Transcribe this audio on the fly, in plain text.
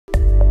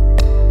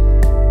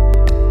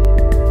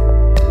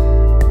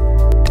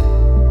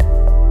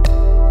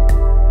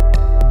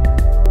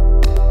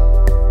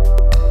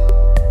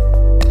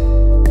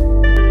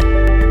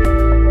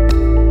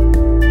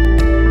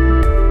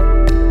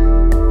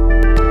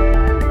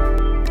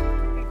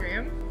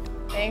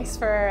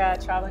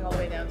traveling all the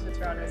way down to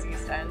Toronto's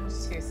East End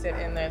to sit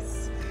in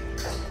this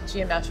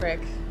geometric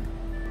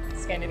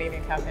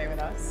Scandinavian cafe with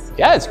us.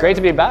 Yeah, it's great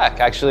to be back.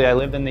 Actually, I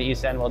lived in the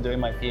East End while doing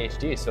my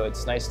PhD, so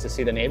it's nice to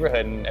see the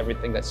neighborhood and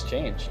everything that's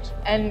changed.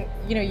 And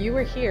you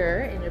were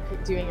here in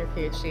doing your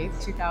PhD,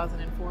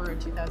 2004 or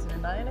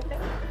 2009, I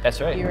think. That's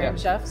right. You were in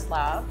Jeff's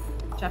lab,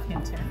 Jeff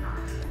Hinton.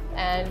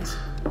 And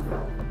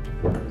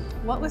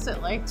what was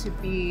it like to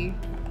be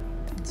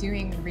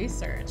doing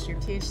research, your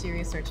PhD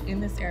research in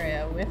this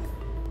area with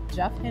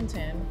Jeff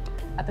Hinton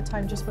at the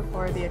time just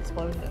before the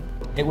explosion?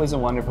 It was a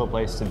wonderful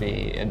place to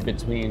be in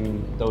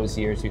between those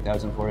years,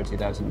 2004 to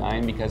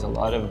 2009, because a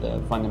lot of the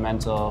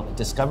fundamental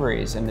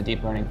discoveries in the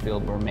deep learning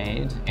field were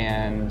made,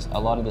 and a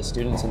lot of the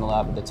students in the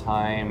lab at the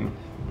time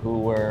who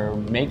were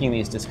making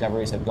these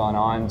discoveries have gone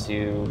on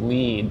to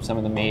lead some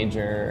of the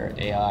major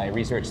AI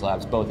research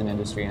labs, both in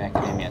industry and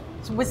academia.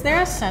 So was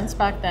there a sense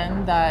back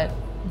then that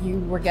you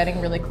were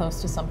getting really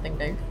close to something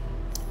big?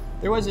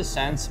 There was a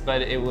sense,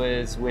 but it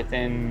was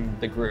within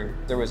the group.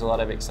 There was a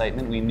lot of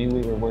excitement. We knew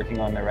we were working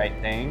on the right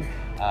thing.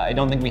 I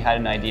don't think we had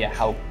an idea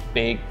how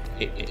big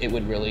it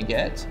would really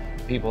get.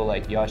 People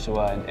like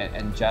Joshua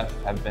and Jeff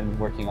have been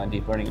working on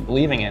deep learning and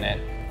believing in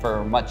it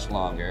for much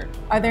longer.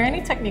 Are there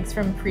any techniques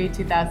from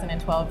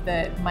pre-2012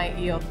 that might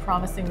yield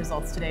promising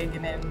results today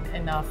given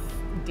enough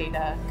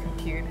data,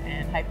 compute,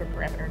 and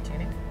hyperparameter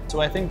tuning? So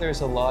I think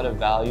there's a lot of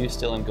value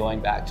still in going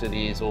back to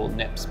these old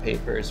NIPS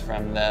papers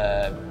from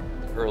the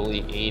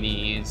early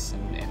 80s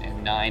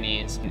and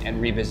 90s and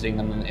revisiting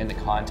them in the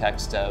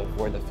context of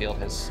where the field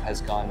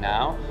has gone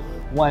now.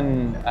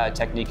 One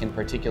technique in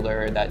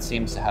particular that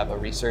seems to have a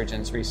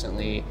resurgence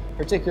recently,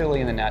 particularly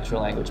in the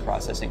natural language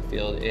processing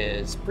field,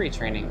 is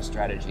pre-training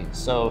strategies.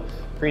 So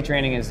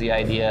pre-training is the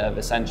idea of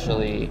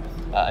essentially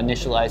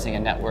initializing a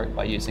network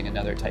by using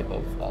another type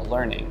of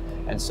learning.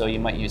 And so you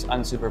might use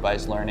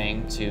unsupervised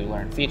learning to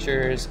learn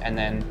features and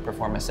then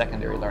perform a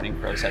secondary learning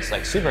process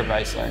like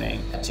supervised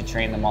learning to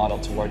train the model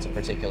towards a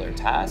particular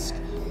task.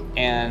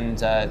 And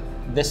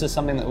this is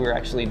something that we were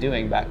actually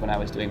doing back when I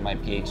was doing my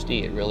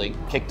PhD. It really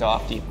kicked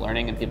off deep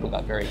learning and people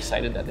got very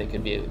excited that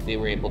they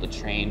were able to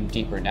train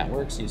deeper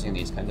networks using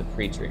these kinds of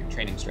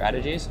pre-training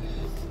strategies.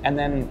 And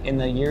then in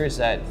the years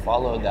that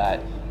followed that,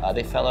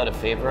 they fell out of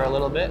favor a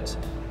little bit.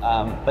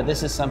 But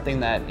this is something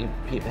that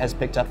has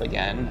picked up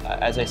again,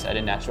 as I said,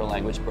 in natural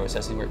language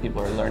processing, where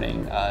people are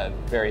learning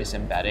various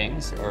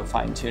embeddings or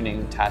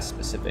fine-tuning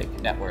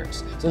task-specific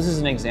networks. So this is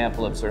an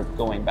example of sort of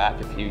going back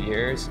a few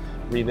years,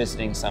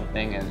 revisiting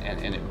something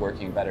and it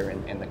working better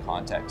in the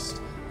context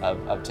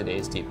of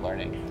today's deep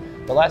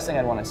learning. The last thing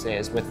I'd want to say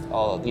is with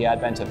all the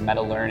advent of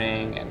meta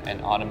learning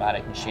and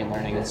automatic machine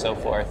learning and so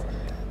forth,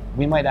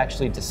 we might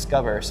actually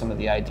discover some of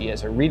the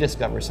ideas or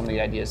rediscover some of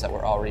the ideas that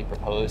were already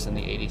proposed in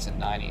the 80s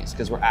and 90s,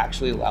 because we're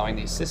actually allowing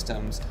these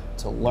systems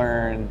to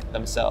learn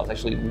themselves,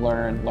 actually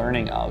learn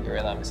learning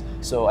algorithms.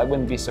 So I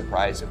wouldn't be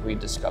surprised if we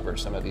discover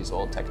some of these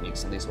old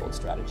techniques and these old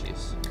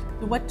strategies.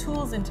 What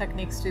tools and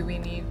techniques do we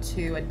need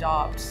to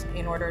adopt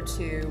in order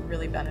to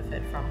really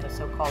benefit from the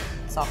so-called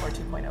software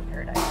 2.0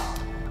 paradigm?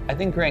 I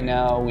think right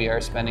now we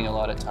are spending a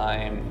lot of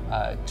time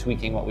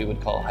tweaking what we would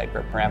call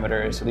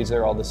hyperparameters. So these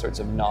are all the sorts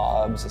of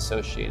knobs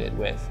associated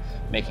with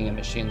making a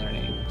machine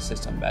learning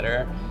system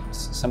better.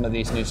 Some of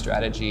these new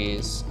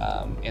strategies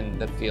in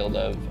the field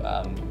of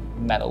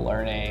meta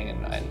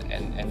learning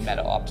and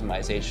meta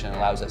optimization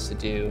allows us to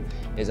do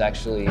is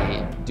actually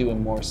do a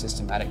more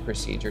systematic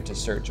procedure to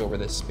search over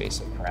this space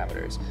of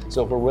parameters.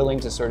 So if we're willing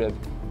to sort of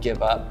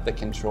give up the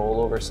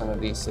control over some of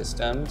these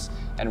systems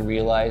and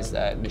realize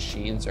that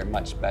machines are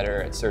much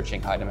better at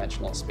searching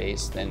high-dimensional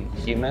space than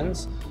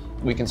humans,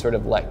 we can sort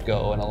of let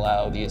go and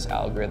allow these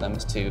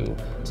algorithms to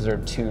sort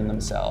of tune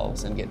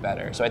themselves and get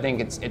better. So I think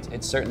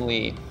it's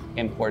certainly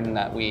important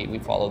that we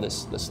follow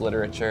this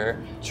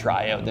literature,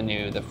 try out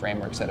the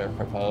frameworks that are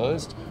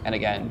proposed, and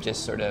again,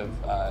 just sort of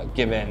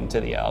give in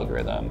to the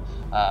algorithm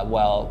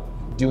while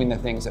doing the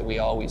things that we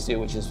always do,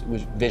 which is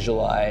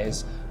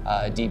visualize,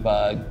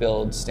 debug,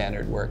 build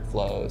standard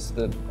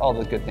workflows, all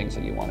the good things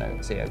that you want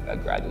to, say, a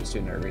graduate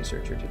student or a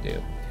researcher to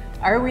do.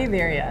 Are we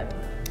there yet?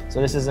 So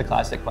this is a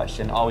classic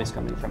question, always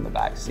coming from the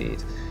back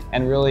seat.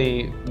 And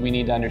really, we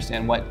need to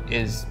understand what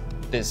is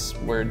this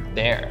word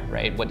there,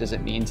 right? What does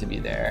it mean to be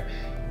there?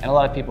 And a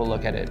lot of people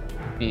look at it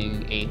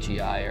being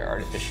AGI, or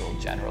artificial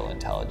general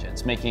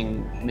intelligence,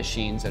 making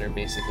machines that are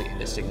basically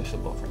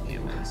indistinguishable from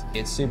humans.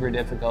 It's super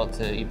difficult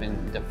to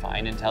even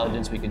define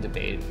intelligence. We could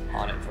debate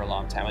on it for a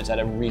long time. I was at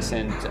a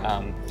recent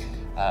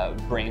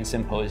brain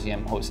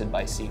symposium hosted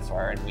by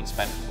CFAR, and we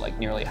spent like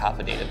nearly half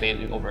a day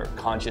debating over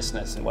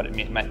consciousness and what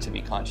it meant to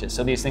be conscious.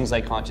 So these things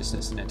like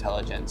consciousness and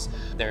intelligence,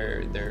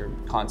 they're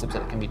concepts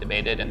that can be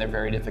debated, and they're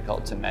very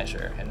difficult to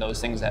measure. And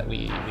those things that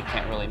we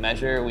can't really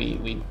measure,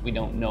 we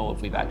don't know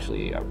if we've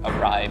actually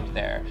arrived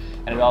there.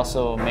 And it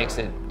also makes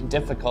it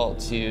difficult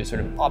to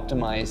sort of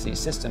optimize these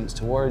systems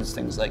towards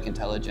things like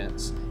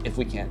intelligence if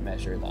we can't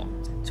measure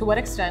them. To what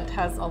extent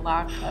has a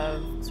lack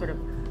of sort of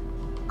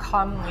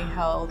commonly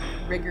held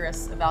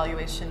rigorous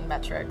evaluation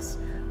metrics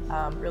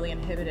really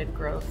inhibited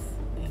growth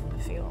in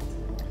the field?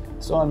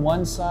 So on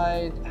one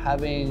side,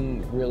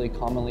 having really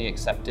commonly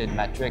accepted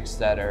metrics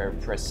that are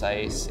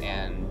precise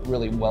and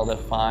really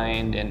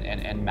well-defined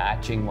and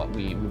matching what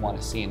we want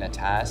to see in a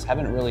task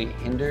haven't really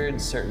hindered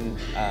certain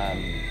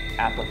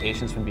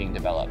applications from being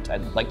developed.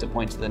 I'd like to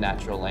point to the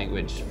natural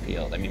language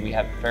field. I mean, we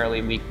have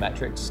fairly weak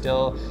metrics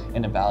still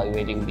in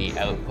evaluating the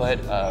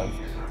output of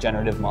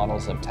generative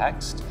models of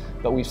text,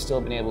 but we've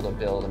still been able to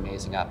build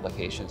amazing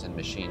applications in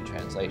machine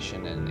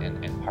translation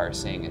and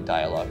parsing and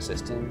dialogue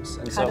systems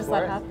and so forth. How does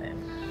that happen?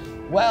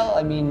 Well,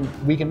 I mean,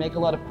 we can make a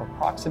lot of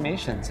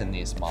approximations in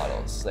these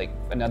models. Like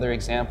another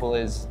example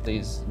is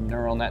these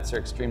neural nets are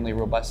extremely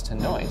robust to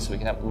noise. We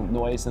can have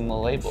noise in the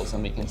labels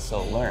and we can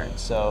still learn.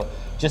 So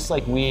just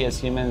like we as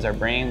humans, our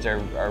brains are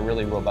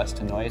really robust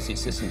to noise, these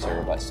systems are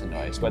robust to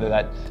noise. Whether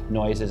that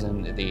noise is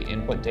in the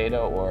input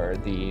data or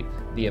the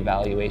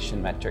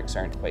evaluation metrics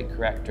aren't quite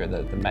correct, or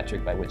the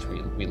metric by which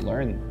we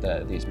learn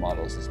these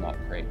models is not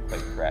quite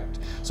correct.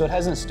 So it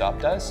hasn't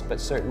stopped us, but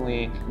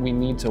certainly we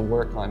need to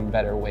work on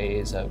better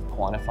ways of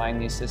quantifying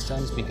these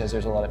systems, because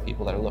there's a lot of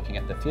people that are looking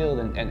at the field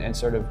and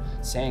sort of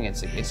saying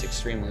it's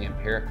extremely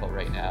empirical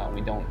right now. We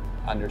don't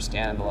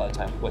understand a lot of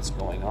times what's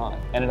going on.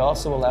 And it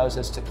also allows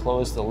us to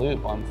close the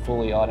loop on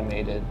fully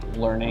automated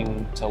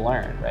learning to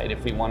learn, right?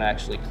 If we want to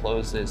actually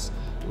close this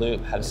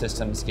loop, have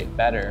systems get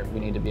better, we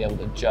need to be able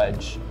to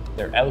judge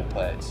their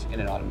output in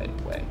an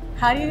automated way.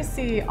 How do you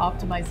see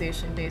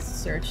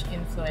optimization-based search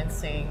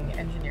influencing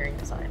engineering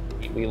design?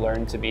 We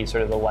learn to be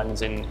sort of the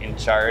ones in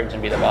charge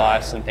and be the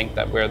boss and think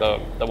that we're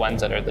the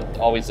ones that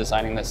are always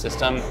designing the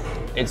system.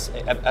 It's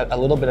a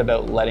little bit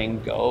about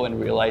letting go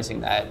and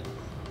realizing that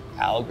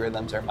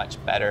algorithms are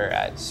much better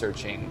at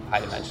searching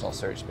high-dimensional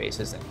search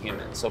spaces than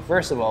humans. So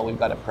first of all, we've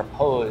got to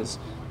propose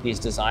these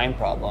design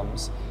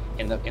problems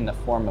in the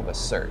form of a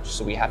search.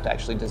 So we have to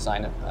actually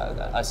design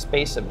a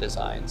space of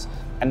designs,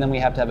 and then we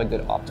have to have a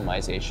good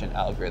optimization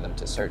algorithm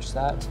to search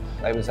that.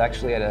 I was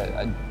actually at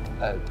an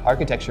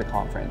architecture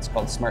conference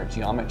called Smart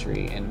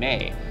Geometry in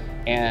May,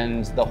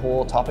 and the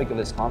whole topic of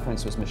this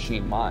conference was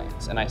machine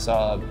minds. And I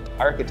saw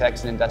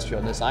architects and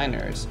industrial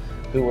designers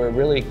who were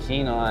really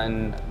keen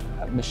on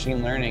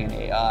machine learning and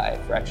AI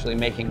for actually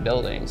making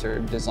buildings or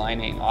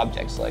designing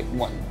objects, like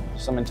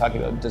someone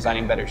talking about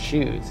designing better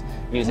shoes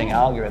using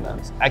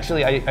algorithms.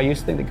 Actually, I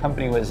used to think the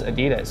company was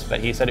Adidas, but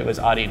he said it was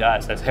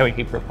Adidas. That's how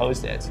he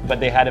proposed it. But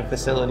they had a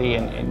facility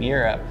in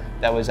Europe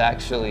that was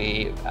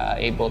actually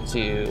able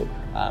to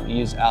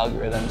use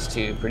algorithms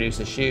to produce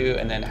a shoe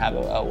and then have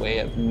a way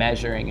of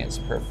measuring its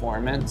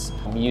performance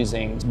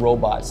using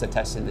robots that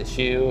tested the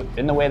shoe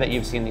in the way that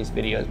you've seen these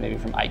videos maybe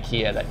from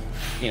IKEA that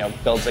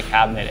builds a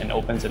cabinet and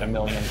opens it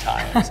 1,000,000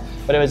 times.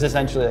 But it was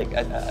essentially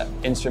like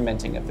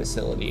instrumenting a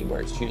facility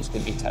where shoes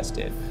could be tested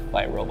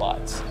by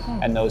robots,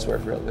 and those were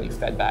really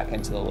fed back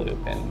into the loop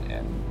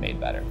and made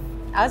better.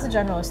 As a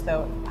generalist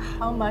though,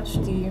 how much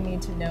do you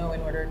need to know in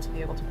order to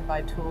be able to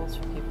provide tools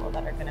for people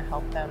that are going to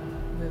help them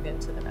move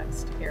into the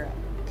next era?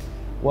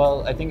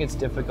 Well, I think it's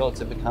difficult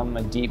to become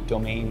a deep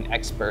domain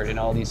expert in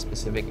all these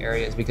specific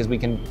areas because we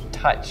can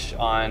touch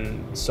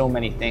on so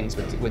many things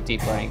with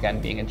deep learning,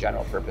 again, being a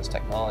general purpose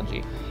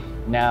technology.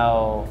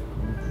 Now,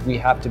 we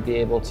have to be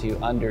able to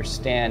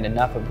understand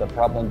enough of the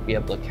problem to be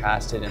able to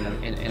cast it in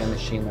a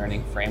machine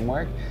learning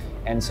framework.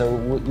 And so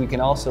we can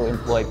also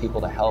employ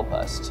people to help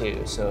us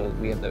too. So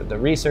we have the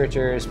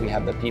researchers, we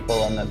have the people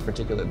on the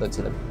particular,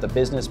 the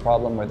business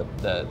problem or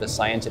the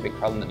scientific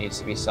problem that needs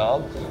to be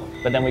solved.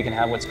 But then we can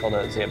have what's called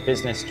a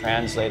business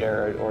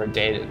translator or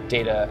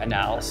data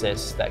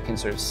analysis that can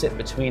sort of sit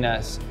between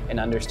us and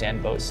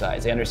understand both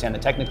sides. They understand the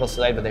technical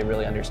side, but they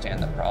really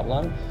understand the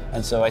problem.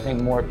 And so I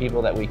think more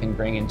people that we can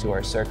bring into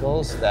our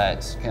circles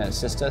that can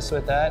assist us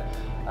with that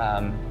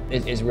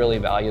is really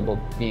valuable,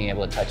 being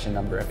able to touch a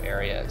number of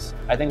areas.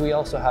 I think we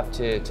also have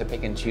to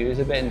pick and choose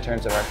a bit in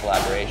terms of our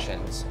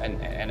collaborations,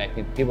 and I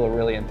think people are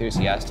really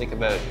enthusiastic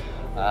about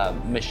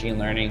machine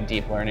learning,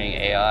 deep learning,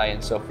 AI,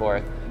 and so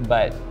forth,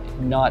 but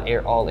not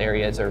all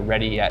areas are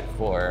ready yet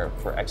for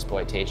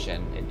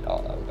exploitation.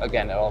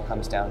 Again, it all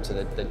comes down to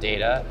the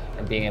data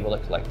and being able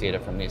to collect data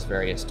from these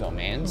various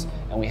domains,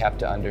 and we have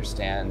to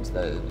understand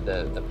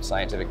the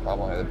scientific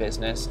problem or the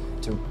business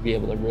to be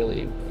able to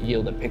really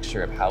yield a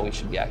picture of how we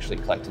should be actually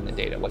collecting the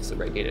data, what's the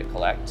right data to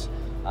collect,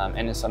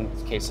 and in some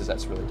cases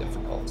that's really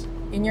difficult.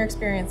 In your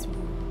experience,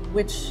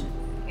 which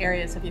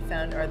areas have you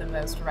found are the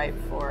most ripe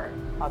for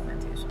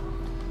augmentation?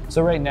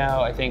 So right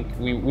now, I think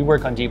we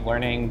work on deep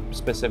learning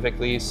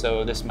specifically,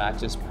 so this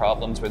matches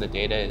problems where the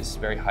data is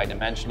very high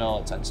dimensional,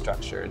 it's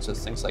unstructured, so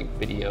it's things like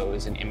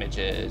videos and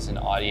images and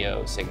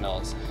audio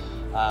signals.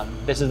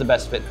 This is the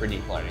best fit for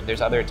deep learning.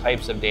 There's other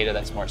types of data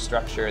that's more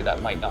structured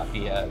that might not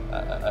be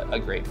a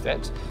great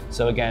fit.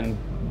 So again,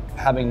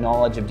 having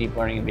knowledge of deep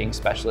learning and being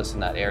specialists in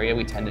that area,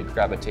 we tend to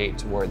gravitate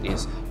toward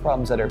these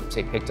problems that are,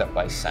 say, picked up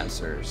by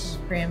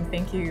sensors. Graham,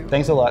 thank you.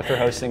 Thanks a lot for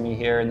hosting me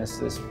here in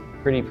this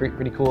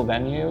pretty cool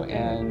venue,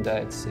 and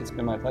it's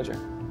been my pleasure.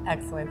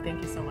 Excellent.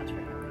 Thank you so much for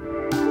coming.